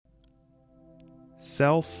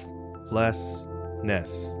Selflessness.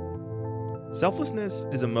 Selflessness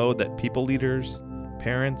is a mode that people leaders,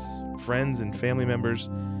 parents, friends, and family members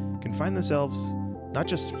can find themselves not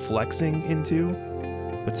just flexing into,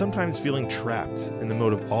 but sometimes feeling trapped in the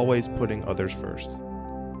mode of always putting others first.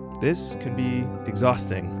 This can be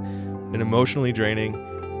exhausting and emotionally draining,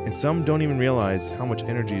 and some don't even realize how much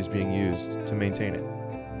energy is being used to maintain it.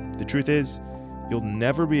 The truth is, you'll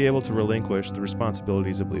never be able to relinquish the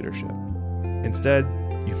responsibilities of leadership. Instead,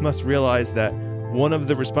 you must realize that one of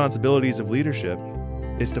the responsibilities of leadership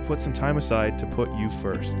is to put some time aside to put you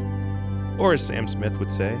first. Or as Sam Smith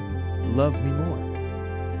would say, love me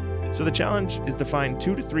more. So the challenge is to find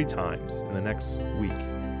 2 to 3 times in the next week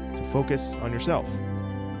to focus on yourself,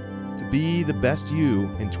 to be the best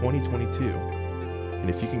you in 2022. And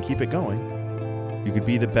if you can keep it going, you could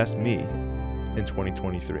be the best me in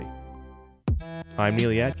 2023. I'm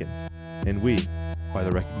Neely Atkins, and we are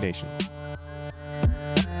The Recognition.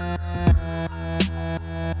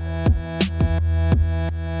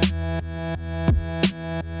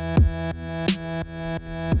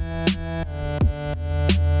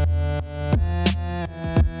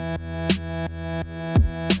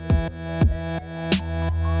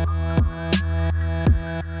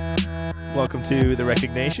 Welcome to The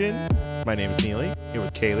Recognition. My name is Neely, here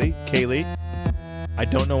with Kaylee. Kaylee, I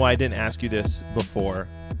don't know why I didn't ask you this before,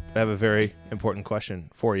 but I have a very important question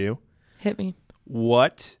for you. Hit me.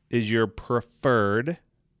 What is your preferred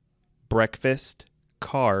breakfast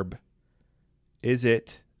carb? Is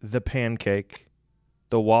it the pancake,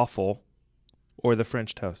 the waffle, or the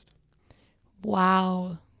French toast?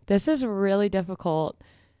 Wow. This is really difficult.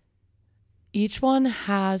 Each one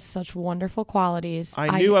has such wonderful qualities.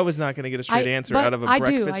 I knew I was not going to get a straight answer out of a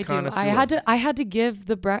breakfast connoisseur. I had to give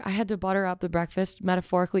I had to butter up the breakfast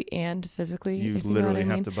metaphorically and physically. You if literally you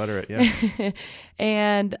know what I mean. have to butter it, yeah.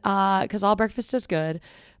 And because all breakfast is good,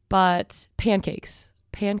 but pancakes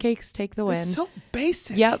take the win. It's so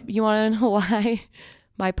basic. Yep. You want to know why?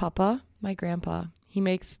 My grandpa, he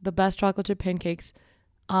makes the best chocolate chip pancakes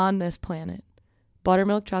on this planet.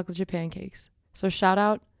 Buttermilk chocolate chip pancakes. So shout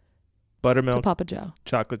out Buttermilk to Papa Joe.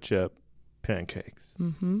 Chocolate chip pancakes.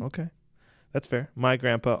 Mm-hmm. Okay. That's fair. My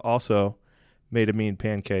grandpa also made a mean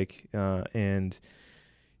pancake, and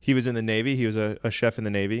he was in the Navy. He was a chef in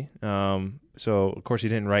the Navy. So, of course, he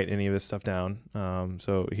didn't write any of this stuff down.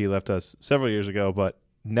 So he left us several years ago, but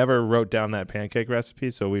never wrote down that pancake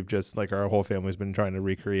recipe. So we've just, like, our whole family's been trying to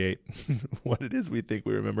recreate what it is we think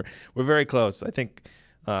we remember. We're very close. I think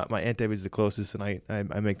my Aunt Debbie's the closest, and I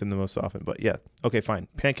make them the most often. But yeah, okay, fine.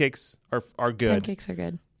 Pancakes are good. Pancakes are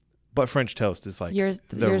good. But French toast is like yours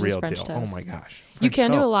real French deal. toast. Oh my gosh. You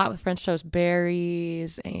can do a lot with French toast.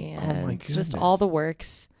 Berries and just all the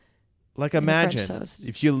works. Like imagine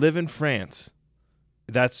if you live in France,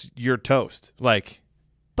 that's your toast. Like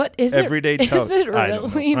but is everyday it, toast. Is it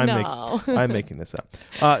really? No. I'm making this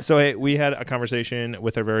up. So hey, we had a conversation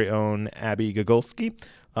with our very own Abby Gogolski.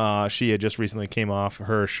 She had just recently came off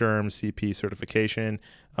her SHRM-CP certification.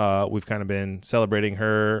 We've kind of been celebrating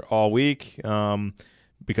her all week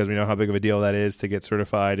because we know how big of a deal that is to get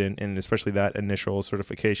certified, and especially that initial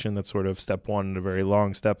certification. That's sort of step one in a very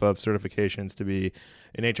long step of certifications to be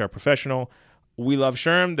an HR professional. We love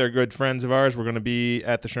SHRM. They're good friends of ours. We're going to be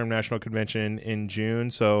at the SHRM National Convention in June,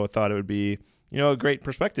 so I thought it would be a great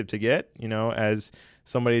perspective to get, as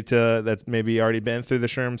somebody that's maybe already been through the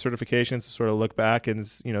SHRM certifications to sort of look back and,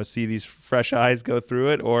 see these fresh eyes go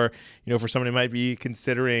through it, or, for somebody who might be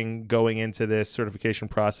considering going into this certification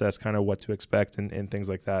process, kind of what to expect and things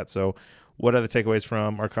like that. So what are the takeaways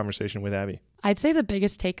from our conversation with Abby? I'd say the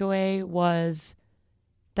biggest takeaway was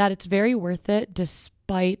that it's very worth it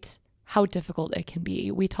despite how difficult it can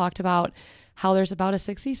be. We talked about how there's about a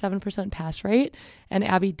 67% pass rate, and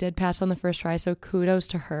Abby did pass on the first try, so kudos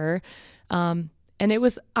to her. And it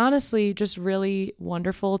was honestly just really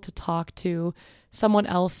wonderful to talk to someone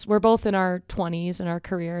else. We're both in our 20s in our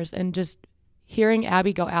careers, and just hearing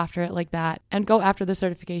Abby go after it like that and go after the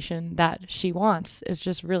certification that she wants is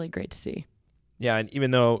just really great to see. Yeah, and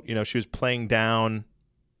even though, she was playing down,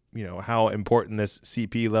 how important this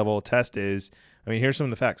CP level test is, I mean, here's some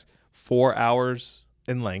of the facts. 4 hours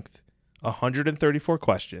in length, 134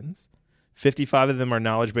 questions, 55 of them are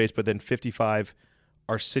knowledge-based, but then 55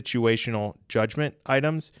 are situational judgment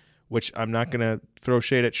items, which I'm not going to throw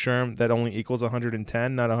shade at SHRM. That only equals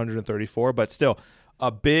 110, not 134, but still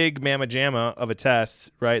a big mamma jamma of a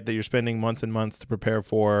test, right, that you're spending months and months to prepare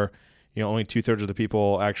for. Only 2/3 of the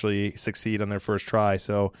people actually succeed on their first try.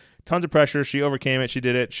 So tons of pressure. She overcame it. She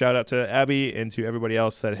did it. Shout out to Abby and to everybody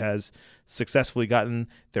else that has successfully gotten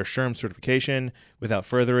their SHRM certification. Without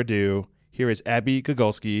further ado, here is Abby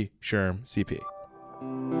Gogolski, SHRM CP.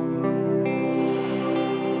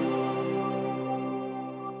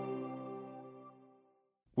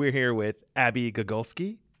 We're here with Abby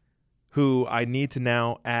Gogulski, who I need to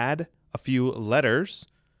now add a few letters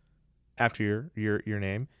after your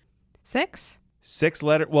name. 6? 6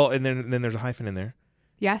 letter. Well, and then there's a hyphen in there.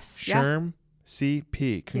 Yes.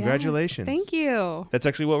 SHRM-CP. Congratulations. Yes, thank you. That's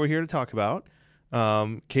actually what we're here to talk about.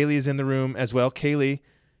 Kaylee is in the room as well. Kaylee,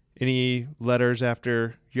 any letters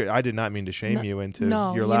after I did not mean to shame you into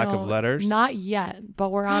your lack of letters. Not yet, but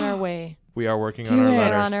we're on our way. We are working on our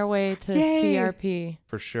letters. We're on our way to CRP.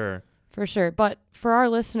 For sure. For sure. But for our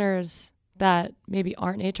listeners that maybe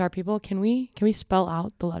aren't HR people, can we spell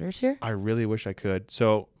out the letters here? I really wish I could.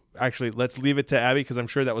 So actually, let's leave it to Abby because I'm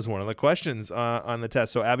sure that was one of the questions on the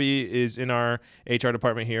test. So Abby is in our HR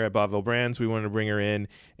department here at Bottville Brands. We wanted to bring her in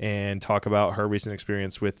and talk about her recent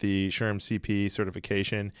experience with the SHRM-CP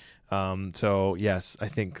certification. So yes, I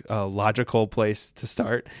think a logical place to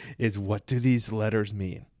start is, what do these letters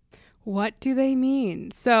mean? What do they mean?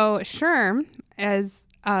 So SHRM, as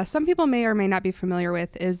some people may or may not be familiar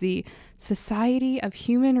with, is the Society of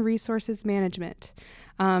Human Resources Management.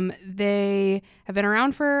 They have been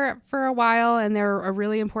around for a while, and they're a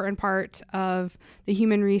really important part of the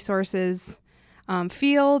human resources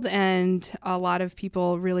field, and a lot of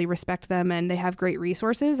people really respect them, and they have great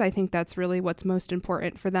resources. I think that's really what's most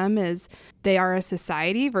important for them, is they are a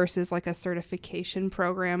society versus like a certification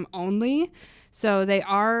program only. So they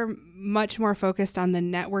are much more focused on the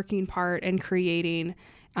networking part and creating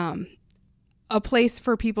a place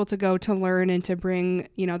for people to go to learn and to bring,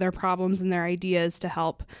 their problems and their ideas to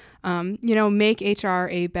help, make HR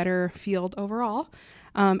a better field overall.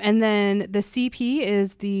 And then the CP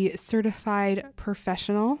is the certified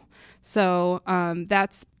professional. So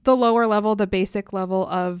that's the lower level, the basic level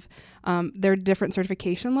of their different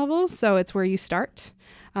certification levels. So it's where you start.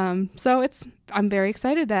 I'm very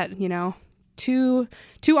excited that, two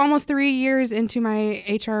almost 3 years into my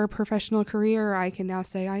HR professional career, I can now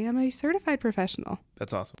say I am a certified professional.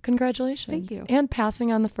 That's awesome. Congratulations. Thank you. And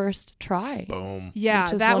passing on the first try. Boom.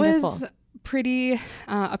 Yeah, that wonderful. Was a pretty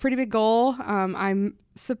big goal. I'm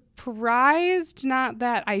surprised, not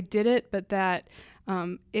that I did it, but that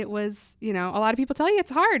it was, a lot of people tell you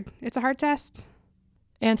it's hard. It's a hard test.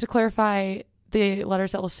 And to clarify, the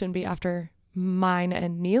letters that will soon be after mine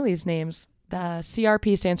and Neely's names, the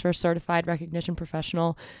CRP stands for Certified Recognition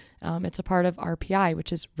Professional. It's a part of RPI,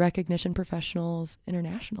 which is Recognition Professionals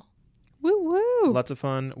International. Woo woo. Lots of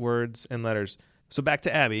fun words and letters. So back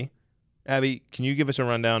to Abby. Abby, can you give us a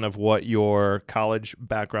rundown of what your college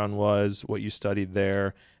background was, what you studied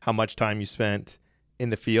there, how much time you spent in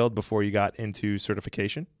the field before you got into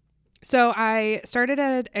certification? So I started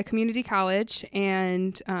at a community college,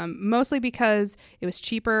 and mostly because it was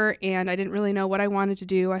cheaper and I didn't really know what I wanted to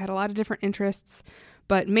do. I had a lot of different interests,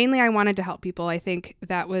 but mainly I wanted to help people. I think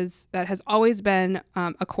that has always been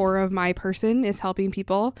a core of my person, is helping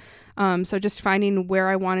people. So just finding where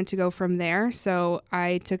I wanted to go from there. So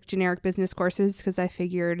I took generic business courses because I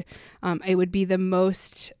figured it would be the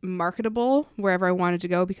most marketable wherever I wanted to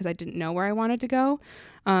go, because I didn't know where I wanted to go.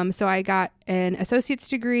 So I got an associate's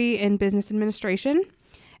degree in business administration,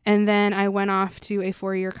 and then I went off to a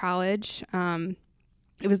 4-year college.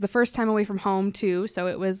 It was the first time away from home too, so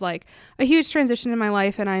it was like a huge transition in my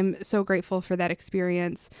life, and I'm so grateful for that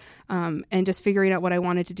experience, and just figuring out what I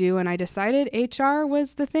wanted to do. And I decided HR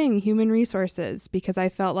was the thing, human resources, because I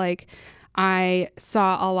felt like I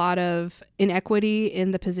saw a lot of inequity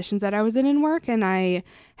in the positions that I was in work, and I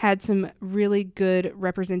had some really good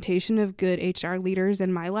representation of good HR leaders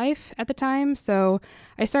in my life at the time. So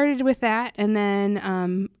I started with that, and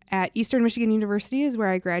then at Eastern Michigan University is where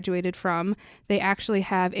I graduated from. They actually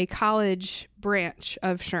have a college branch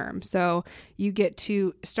of SHRM. So you get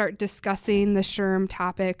to start discussing the SHRM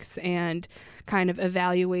topics and kind of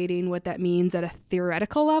evaluating what that means at a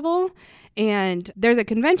theoretical level. And there's a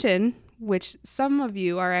convention, which some of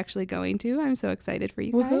you are actually going to. I'm so excited for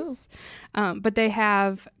you guys. But they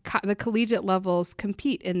have the collegiate levels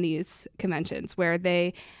compete in these conventions, where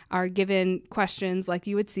they are given questions like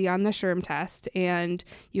you would see on the SHRM test, and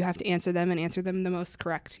you have to answer them and answer them the most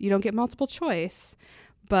correct. You don't get multiple choice.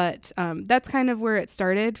 But that's kind of where it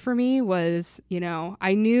started for me, was,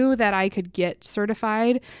 I knew that I could get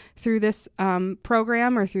certified through this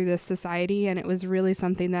program or through this society. And it was really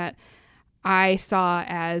something that I saw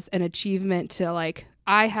as an achievement to, like,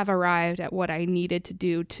 I have arrived at what I needed to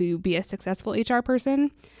do to be a successful HR person.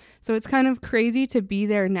 So it's kind of crazy to be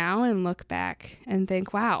there now and look back and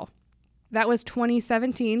think, wow, that was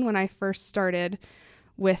 2017 when I first started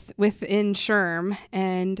within SHRM.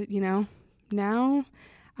 And, now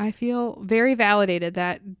I feel very validated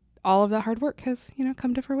that all of that hard work has,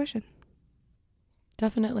 come to fruition.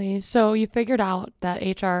 Definitely. So you figured out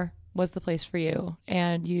that HR was the place for you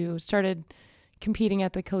and you started competing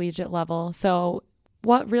at the collegiate level. So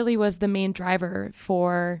what really was the main driver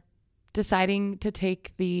for deciding to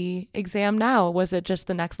take the exam now? Was it just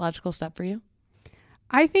the next logical step for you?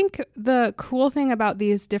 I think the cool thing about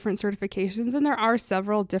these different certifications, and there are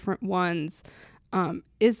several different ones,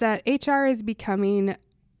 is that HR is becoming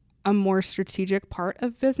a more strategic part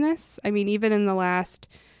of business. I mean, even in the last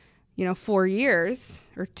 4 years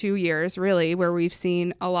or 2 years, really, where we've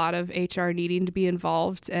seen a lot of HR needing to be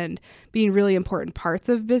involved and being really important parts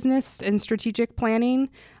of business and strategic planning.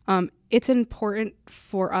 It's important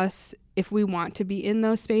for us, if we want to be in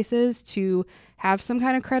those spaces, to have some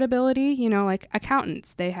kind of credibility. Like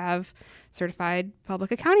accountants, they have certified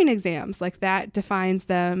public accounting exams. Like that defines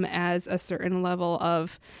them as a certain level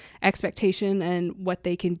of expectation and what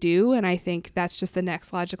they can do. And I think that's just the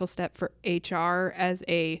next logical step for HR as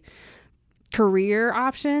a career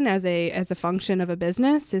option, as a function of a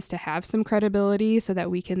business, is to have some credibility so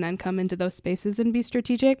that we can then come into those spaces and be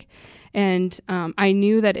strategic. And I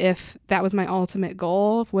knew that if that was my ultimate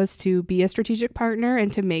goal, was to be a strategic partner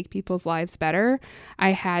and to make people's lives better, I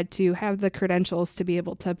had to have the credentials to be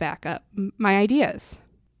able to back up my ideas.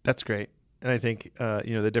 That's great. And I think,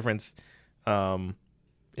 the difference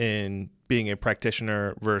in being a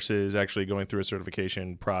practitioner versus actually going through a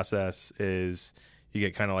certification process is you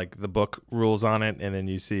get kind of like the book rules on it, and then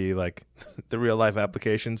you see like the real life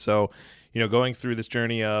application. So, going through this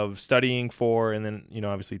journey of studying for, and then,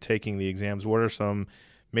 obviously taking the exams, what are some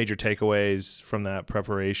major takeaways from that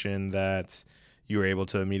preparation that you were able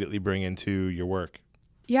to immediately bring into your work?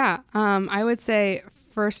 Yeah. I would say,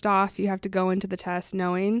 first off, you have to go into the test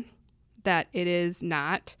knowing that it is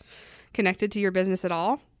not connected to your business at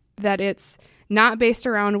all, that it's not based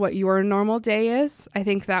around what your normal day is. I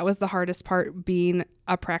think that was the hardest part, being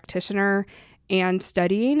a practitioner and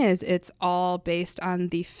studying, is it's all based on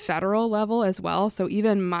the federal level as well. So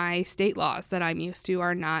even my state laws that I'm used to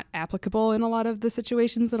are not applicable in a lot of the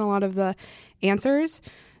situations and a lot of the answers.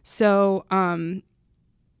 So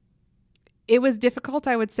it was difficult,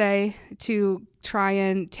 I would say, to try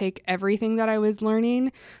and take everything that I was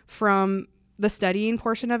learning from the studying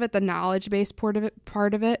portion of it, the knowledge-based part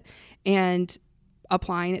of it, and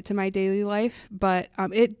applying it to my daily life. But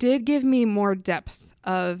it did give me more depth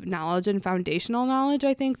of knowledge and foundational knowledge,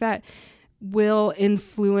 I think, that will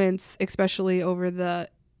influence, especially over the,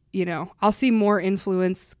 I'll see more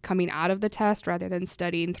influence coming out of the test rather than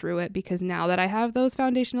studying through it, because now that I have those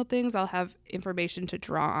foundational things, I'll have information to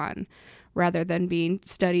draw on rather than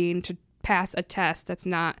studying to pass a test that's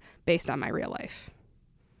not based on my real life.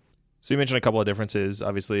 So you mentioned a couple of differences,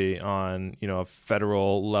 obviously, on, a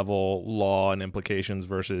federal level law and implications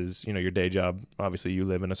versus, your day job. Obviously, you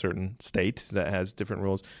live in a certain state that has different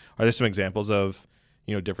rules. Are there some examples of,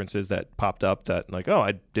 differences that popped up that like, oh,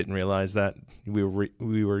 I didn't realize that we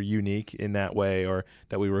were unique in that way, or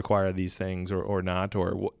that we require these things or not?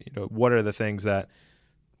 Or, what are the things that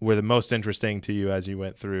were the most interesting to you as you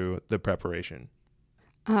went through the preparation?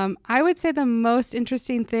 I would say the most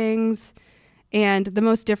interesting things and the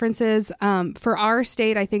most differences for our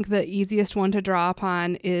state, I think the easiest one to draw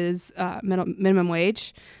upon is minimum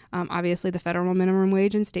wage. Obviously, the federal minimum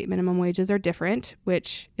wage and state minimum wages are different,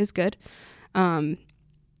 which is good.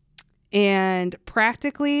 And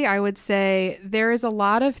practically, I would say there is a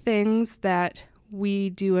lot of things that we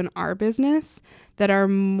do in our business that are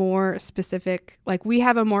more specific. Like, we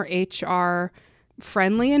have a more HR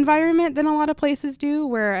friendly environment than a lot of places do,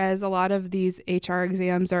 whereas a lot of these HR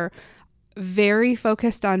exams are very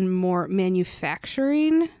focused on more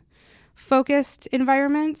manufacturing focused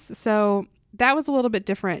environments. So that was a little bit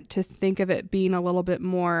different, to think of it being a little bit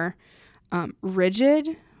more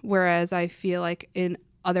rigid, whereas I feel like in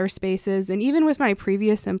other spaces, and even with my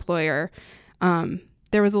previous employer,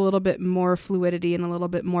 there was a little bit more fluidity and a little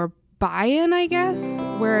bit more buy-in, I guess,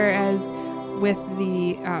 whereas with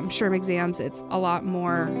the SHRM exams, it's a lot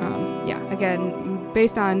more, again,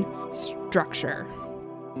 based on structure.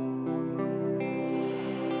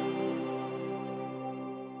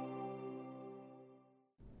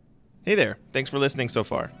 Hey there, thanks for listening so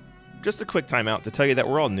far. Just a quick timeout to tell you that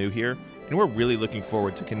we're all new here, and we're really looking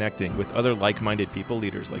forward to connecting with other like-minded people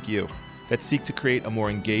leaders like you that seek to create a more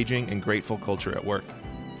engaging and grateful culture at work.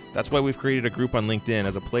 That's why we've created a group on LinkedIn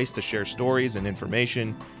as a place to share stories and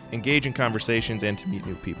information, engage in conversations, and to meet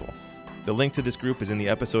new people. The link to this group is in the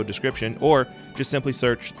episode description, or just simply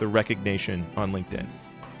search The Recognition on LinkedIn.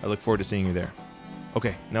 I look forward to seeing you there.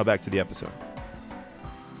 Okay, now back to the episode.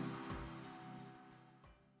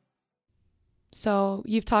 So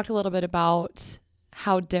you've talked a little bit about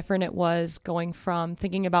how different it was going from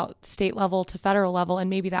thinking about state level to federal level. And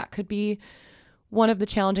maybe that could be one of the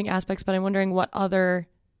challenging aspects, but I'm wondering what other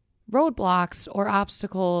roadblocks or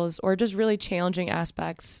obstacles or just really challenging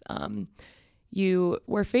aspects you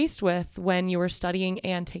were faced with when you were studying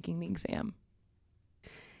and taking the exam.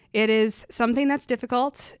 It is something that's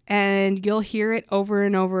difficult, and you'll hear it over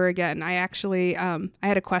and over again. I actually, I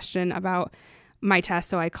had a question about my test,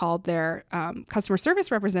 so I called their customer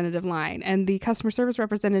service representative line, and the customer service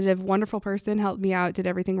representative, wonderful person, helped me out, did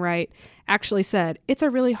everything right, actually said, it's a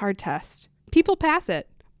really hard test. People pass it,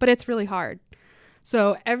 but it's really hard.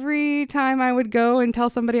 So every time I would go and tell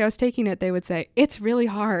somebody I was taking it, they would say, it's really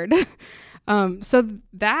hard. So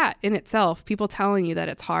that in itself, people telling you that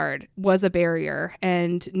it's hard, was a barrier.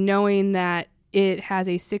 And knowing that it has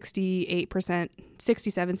a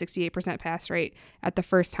 68% pass rate at the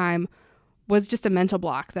first time was just a mental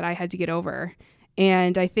block that I had to get over.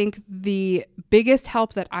 And I think the biggest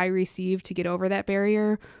help that I received to get over that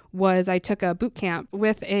barrier was I took a boot camp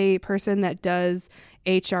with a person that does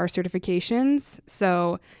HR certifications.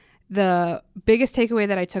 So the biggest takeaway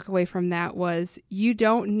that I took away from that was you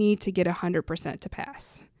don't need to get 100% to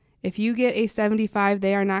pass. If you get a 75,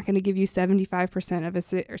 they are not going to give you 75% of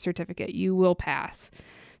a certificate. You will pass.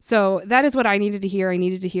 So that is what I needed to hear. I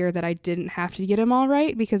needed to hear that I didn't have to get them all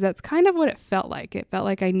right, because that's kind of what it felt like. It felt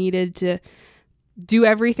like I needed to do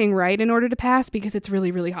everything right in order to pass, because it's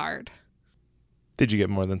really, really hard. Did you get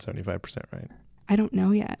more than 75% right? I don't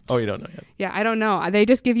know yet. Oh, you don't know yet? Yeah, I don't know. They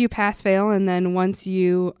just give you pass fail, and then once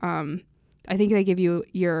you, I think they give you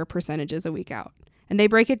your percentages a week out. And they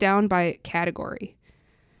break it down by category.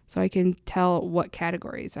 So I can tell what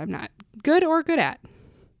categories I'm not good or good at.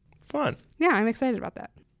 Fun. Yeah, I'm excited about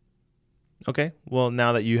that. Okay. Well,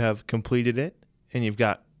 now that you have completed it and you've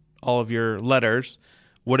got all of your letters,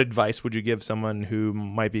 what advice would you give someone who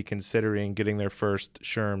might be considering getting their first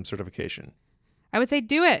SHRM certification? I would say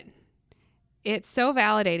do it. It's so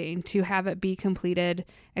validating to have it be completed,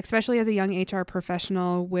 especially as a young HR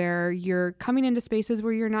professional where you're coming into spaces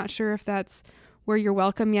where you're not sure if that's where you're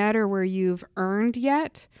welcome yet or where you've earned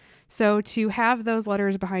yet. So to have those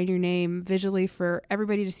letters behind your name visually for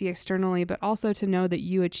everybody to see externally, but also to know that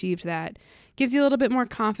you achieved that, gives you a little bit more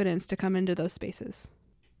confidence to come into those spaces.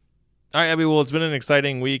 All right, Abby, well, it's been an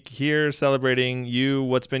exciting week here celebrating you.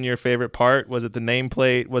 What's been your favorite part? Was it the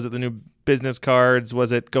nameplate? Was it the new business cards?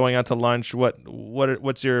 Was it going out to lunch?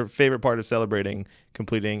 What's your favorite part of celebrating,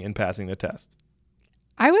 completing, and passing the test?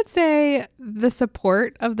 I would say the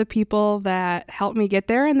support of the people that helped me get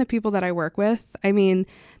there and the people that I work with. I mean,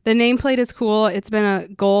 the nameplate is cool. It's been a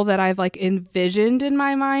goal that I've envisioned in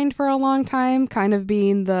my mind for a long time, kind of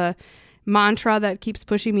being the mantra that keeps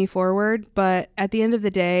pushing me forward. But at the end of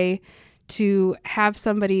the day, to have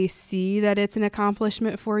somebody see that it's an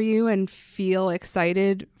accomplishment for you and feel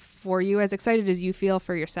excited for you, as excited as you feel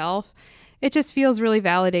for yourself, it just feels really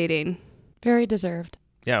validating. Very deserved.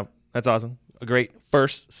 Yeah, that's awesome. A great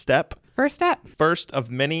first step. First step. First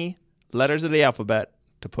of many letters of the alphabet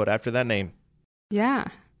to put after that name. Yeah.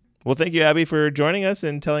 Well, thank you, Abby, for joining us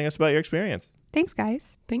and telling us about your experience. Thanks, guys.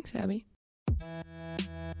 Thanks, Abby.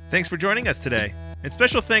 Thanks for joining us today. And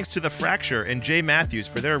special thanks to The Fracture and Jay Matthews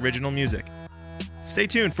for their original music. Stay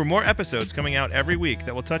tuned for more episodes coming out every week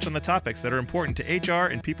that will touch on the topics that are important to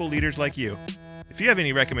HR and people leaders like you. If you have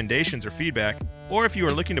any recommendations or feedback, or if you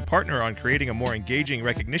are looking to partner on creating a more engaging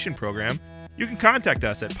recognition program, you can contact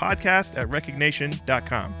us at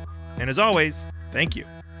podcast@recognition.com. And as always, thank you.